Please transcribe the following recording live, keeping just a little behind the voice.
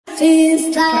feels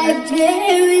like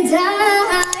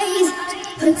paradise.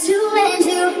 Put two and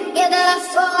two together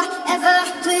forever,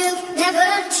 will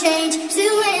never change.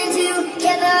 Two and two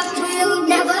together will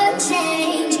never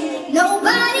change.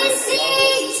 Nobody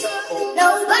sees,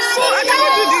 nobody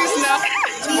knows.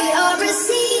 We are a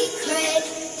secret,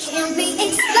 can't be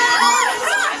exposed.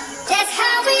 That's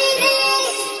how it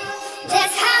is,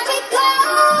 that's how it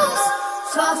goes.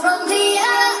 Far from the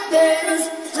others,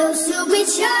 close to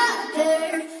each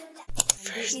other.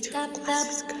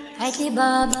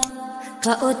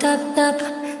 Pas au top top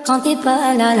quand t'es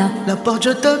pas là là. La porte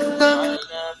je toc toc.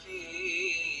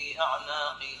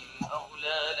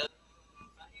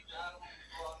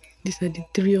 These are the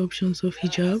 3 options of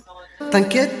hijab.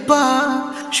 T'inquiète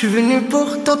pas, je suis venu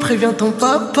pour toi, préviens ton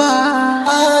papa.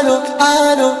 Allô,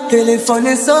 allô, téléphone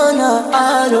est sonne.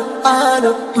 Allô,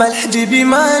 allô, mal حبيبي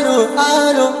مالو.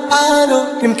 Allô, allô,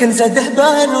 يمكن زاده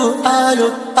بالو.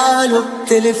 Allô, allô,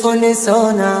 téléphone est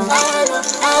sonne. Allô,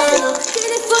 allô,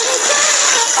 téléphone est sonne.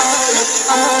 Allô,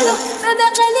 allô, ما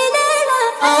بقى لي ليلة.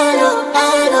 Allô,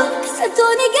 allô,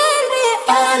 سألتوني قلبي.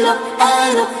 Allô,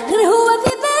 allô, غير هو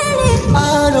في بالي.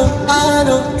 Allô,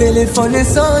 allô, téléphone est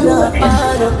sonne.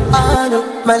 Allô, allô,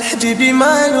 مال حبيبي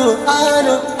مالو.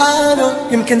 Allô, allô,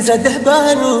 يمكن زاده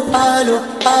بالو. Allô,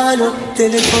 allô,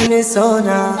 téléphone est sonne.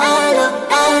 Allô,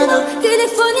 allô,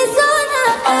 téléphone est sonne.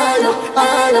 Allô,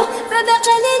 allô, ما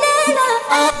بقى لي ليلة.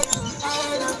 Allô,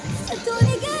 allô,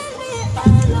 سألتوني قلبي.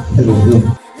 Allô, allô,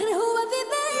 غير هو في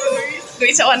بالي.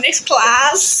 Going to our next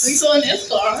class. Going to our next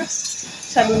class.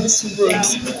 Having this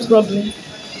problem.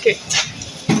 Okay.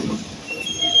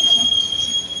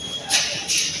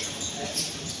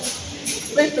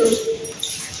 Wait to.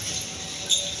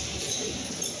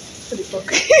 What the fuck?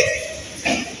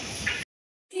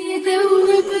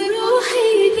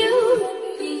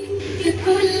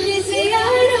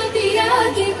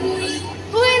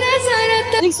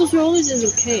 I think sociology is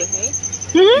okay, right?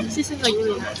 This is like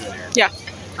really nice. Yeah.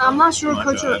 I'm not sure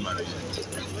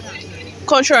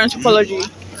Cultural anthropology.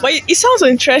 But it sounds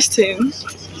interesting.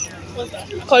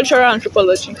 Cultural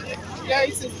anthropology. Yeah, it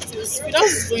is.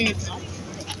 Fidas is doing it now.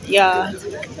 Yeah.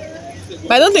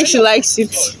 But I don't think she likes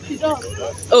it. She does.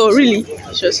 Oh, really?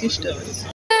 She was used to it.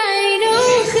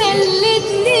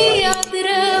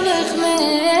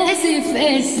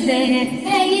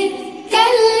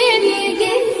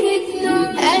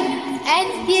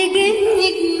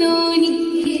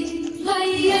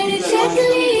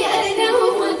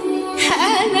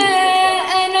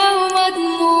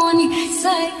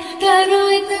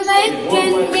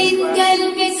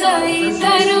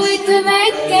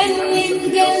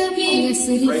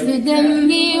 يسرف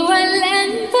دمي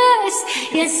والأنفاس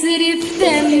يسرف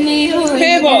دمي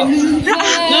Favor.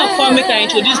 Now come make I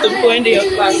introduce the point of your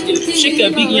class. Shake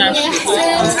your big yan.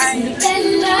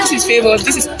 This is Favor.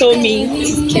 This is Tommy.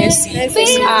 This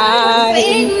is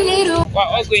Cassie. We're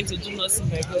all going to do nursing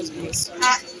by God's grace.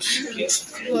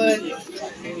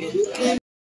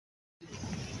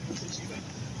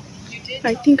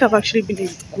 I think I've actually been a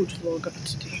good vlogger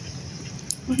today.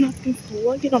 I'm not been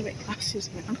vlogging on my classes,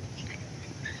 man.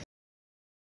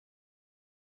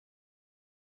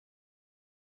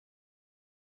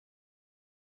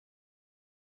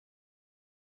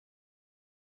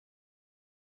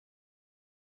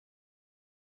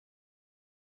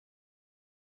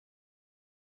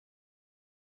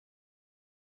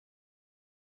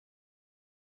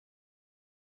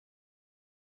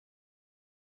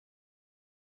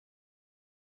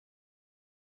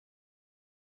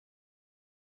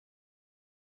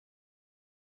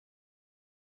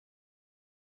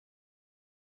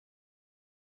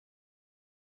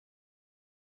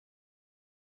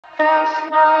 Last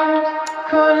night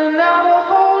could never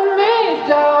hold me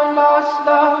down. Lost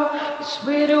love,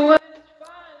 sweeter when.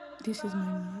 This is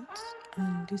my notes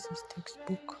and this is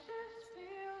textbook.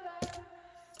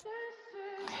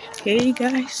 Hey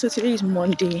guys, so today is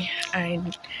Monday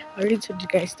and I already told you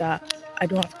guys that I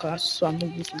don't have class, so I'm not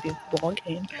going to be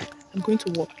vlogging. I'm going to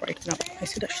work right now. I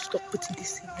said I should stop putting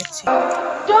this in my tea.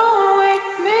 Don't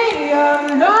wake me, I'm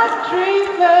not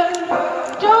dreaming.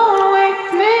 Don't wake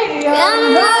me, I'm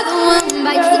not the one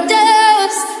bites the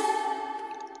dust.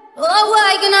 Oh,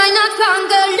 why can I not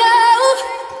conquer love?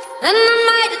 And I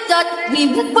might have thought we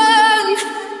would burn.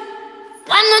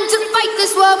 Why not to fight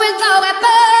this war with our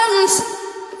weapons?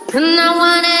 And I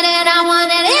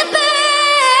wanted it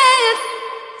back.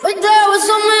 But there were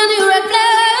so many red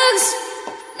flags.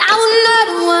 Now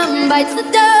another one bites the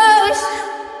dust.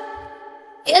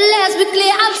 Yeah, let's be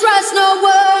clear, I trust no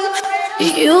one.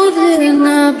 You did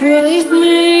not break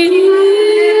me.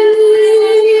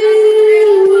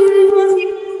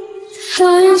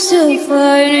 I'm still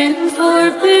fighting for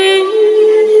peace.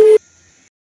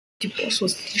 The bus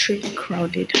was literally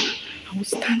crowded. I was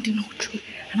standing all through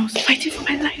and I was fighting for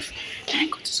my life. And I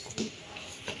got to school.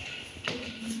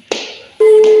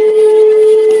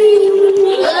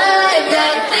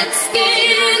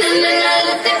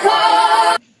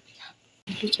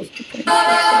 Lots of people.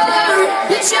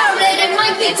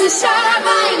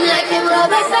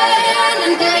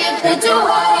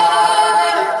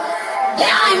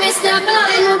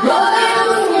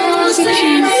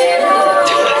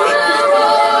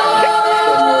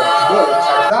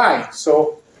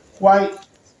 So why?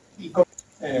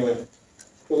 Anyway,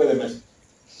 look at the message.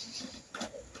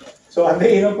 So and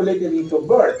they inoculated into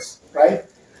birds, right?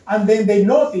 And then they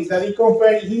noticed that it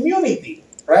conferred immunity,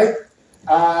 right?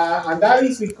 And that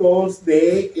is because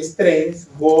the strains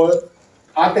were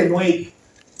attenuated.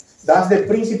 That's the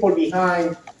principle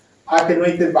behind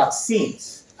attenuated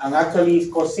vaccines. And actually,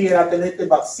 it's considered attenuated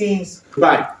vaccines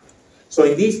right. So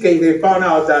in this case, they found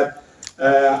out that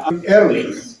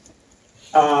early,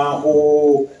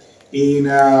 who in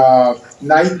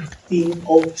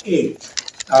 1908,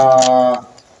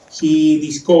 he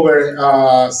discovered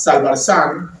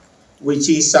salvarsan, which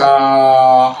is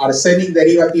arsenic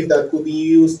derivative that could be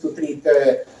used to treat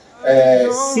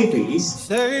syphilis.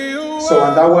 So,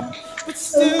 and that was. But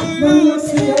still you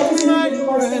seem my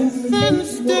friend, and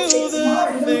still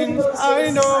the things I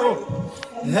know.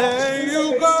 There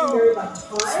you go,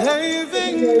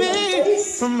 saving me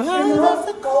from half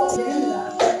the cold.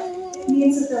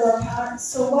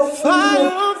 Fire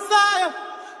on fire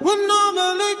would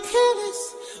normally kill us.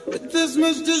 With this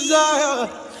much desire,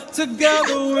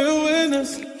 together we'll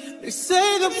witness. They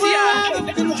say that we're out of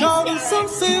control, and some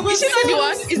say we're Is that the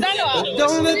one? Is that the one?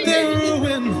 Don't let them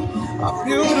ruin our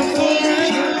beautiful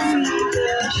rhythm.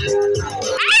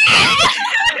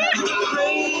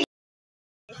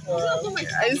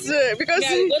 I swear, because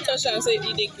Yeah, go touch and say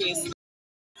it did grace.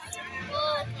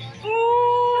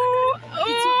 oh,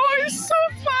 it's so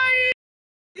fine.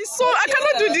 It's so I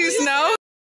cannot do this now.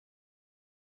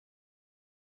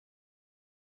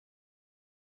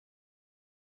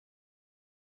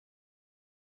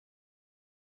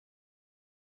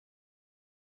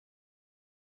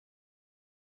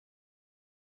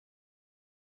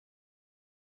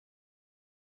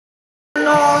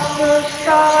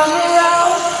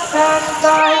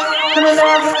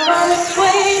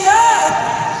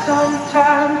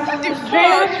 Sometimes the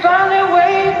dreams finally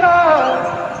wake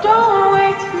up. Don't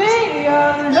wake me,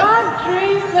 I'm not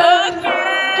dreaming. Don't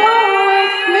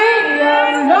wake me,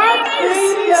 I'm not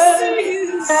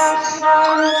dreaming. Last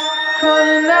night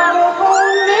could never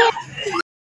hold me.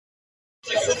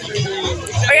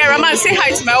 Oh yeah, Raman, say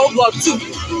hi to my old vlog too.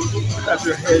 That's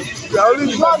your head.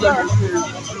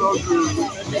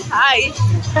 Hi.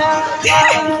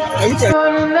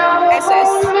 Could never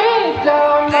hold me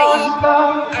down.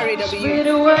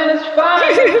 Sweeter when it's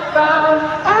finally found.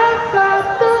 I got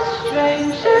the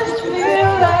strangest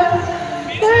feeling.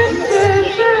 This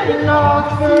isn't our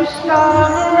first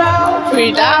time around.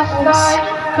 Last night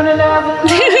could never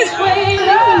be between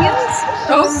us.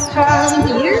 Sometimes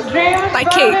dreams Like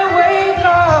cake. finally wake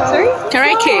up. Sorry? Can I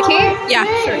write cake? Yeah,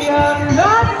 sure. I'm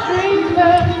not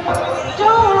dreaming.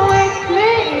 Don't wake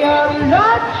me, I'm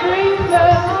not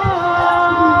dreaming.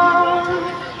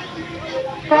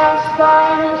 Past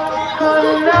times could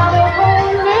never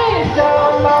hold me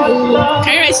down.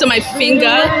 Can you write some of my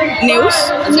finger nails?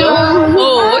 No.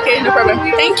 Oh, okay, no problem.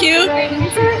 Thank you. Okay,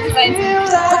 this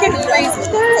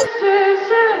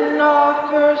isn't our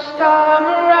first time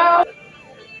around.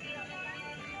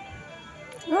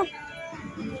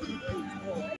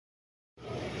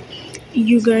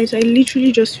 You guys, I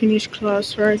literally just finished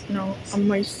class right now, and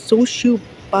my social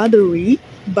battery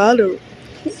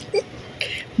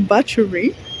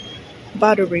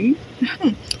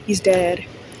is dead.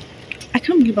 I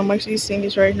can't believe I'm actually saying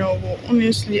this right now, but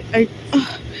honestly, I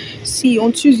see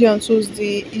on Tuesday and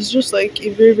Thursday it's just like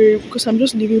a very because I'm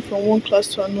just leaving from one class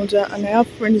to another, and I have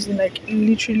friends in like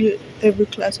literally every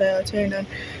class I attend, and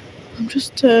I'm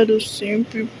just tired of seeing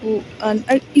people, and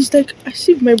it's like I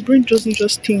see my brain doesn't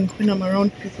just think when I'm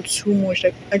around people too much.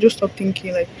 Like I just stop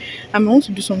thinking. Like I want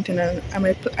to do something, and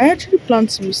I actually plan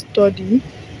to study.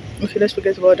 Okay, let's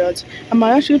forget about that. I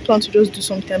might actually plan to just do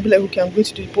something and be like, okay, I'm going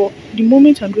to do it. But the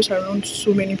moment I'm just around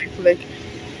so many people, like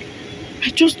I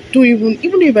just don't even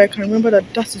if I can remember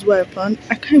that is what I planned,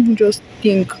 I can't even just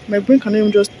think. My brain cannot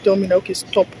even just tell me that okay,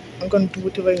 stop. I'm gonna do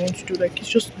whatever I want to do. Like it's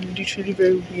just literally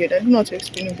very weird. I don't know how to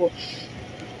explain it, but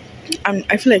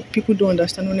I feel like people don't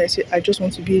understand when I say I just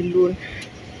want to be alone,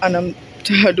 and I'm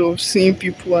tired of seeing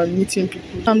people and meeting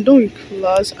people. I'm done with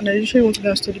class, and I literally want to go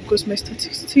and study because my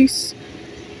statistics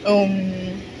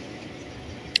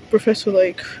professor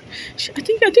like I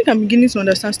think I'm beginning to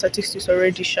understand statistics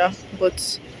already, Sha.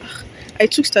 But I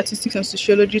took statistics and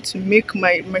sociology to make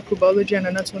my microbiology and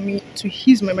anatomy to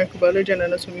his my microbiology and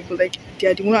anatomy, but like they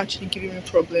are the one actually giving me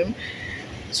problem.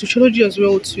 Sociology as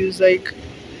well too is like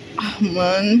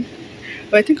man.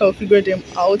 But I think I'll figure them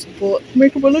out. But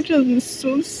microbiology has been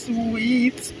so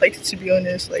sweet. Like to be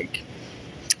honest, like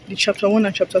the chapter one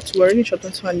and chapter two are really chapter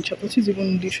two and chapter two is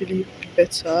even literally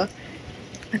better.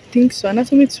 I think so.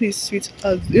 Anatomy two is sweet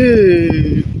as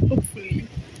hopefully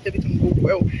everything go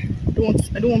well.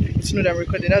 I don't want people to know that I'm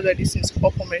recording. That's why this is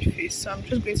up on my face. So I'm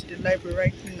just going to the library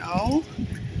right now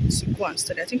to go and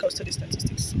study. I think I'll study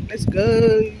statistics. Let's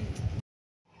go.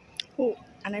 Oh,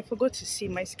 and I forgot to say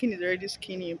my skin is already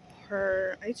skinny.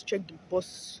 I need to check the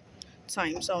bus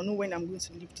time so I'll know when I'm going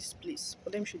to leave this place.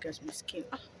 But let me show you guys my skin.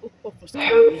 My skin.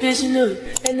 بجنون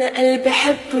أنا قلبي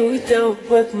حب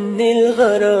ودوبني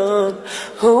الغرام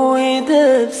هو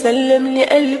يداب سلم لي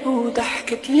قلبه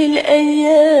وضحكت لي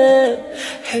الأيام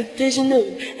حب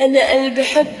جنون أنا قلبي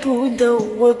حب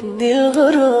ودوبني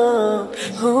الغرام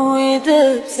هو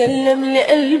يداب سلم لي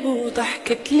قلبه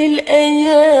وضحكت لي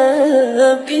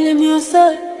الأيام كلمة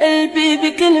يوصل قلبي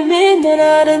بكلمة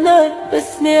نار نار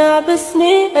بسمي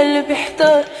عبسني قلبي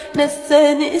احتار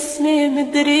نساني اسمي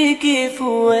مدري كيف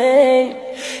وين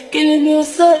كلمة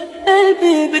يوصل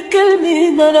قلبي بكلمة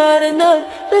نار نار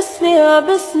بسمي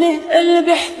عبسمي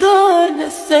قلبي احتار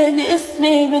نساني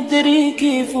اسمي مدري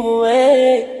كيف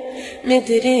وين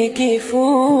مدري كيف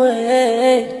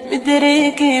وين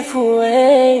مدري كيف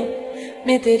وين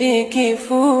مدري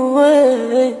كيف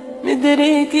وين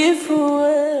مدري كيف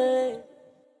وين